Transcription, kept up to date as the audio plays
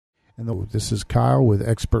This is Kyle with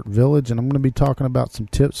ExpertVillage, and I'm going to be talking about some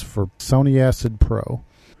tips for Sony Acid Pro.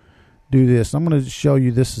 Do this. I'm going to show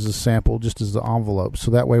you this as a sample, just as the envelope, so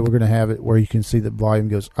that way we're going to have it where you can see the volume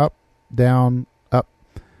goes up, down, up.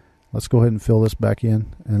 Let's go ahead and fill this back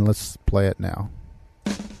in, and let's play it now.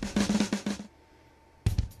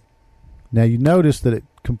 Now you notice that it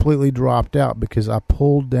completely dropped out because I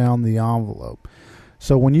pulled down the envelope.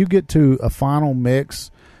 So when you get to a final mix,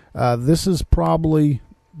 this is probably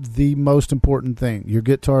the most important thing. Your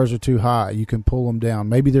guitars are too high. You can pull them down.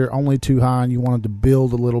 Maybe they're only too high and you wanted to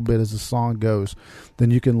build a little bit as the song goes.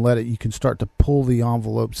 Then you can you can start to pull the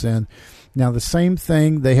envelopes in. Now the same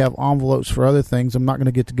thing, they have envelopes for other things. I'm not going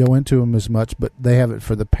to get to go into them as much, but they have it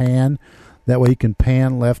for the pan. That way you can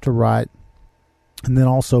pan left to right. And then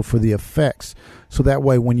also for the effects. So that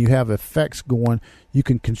way when you have effects going, you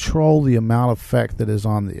can control the amount of effect that is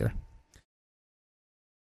on there.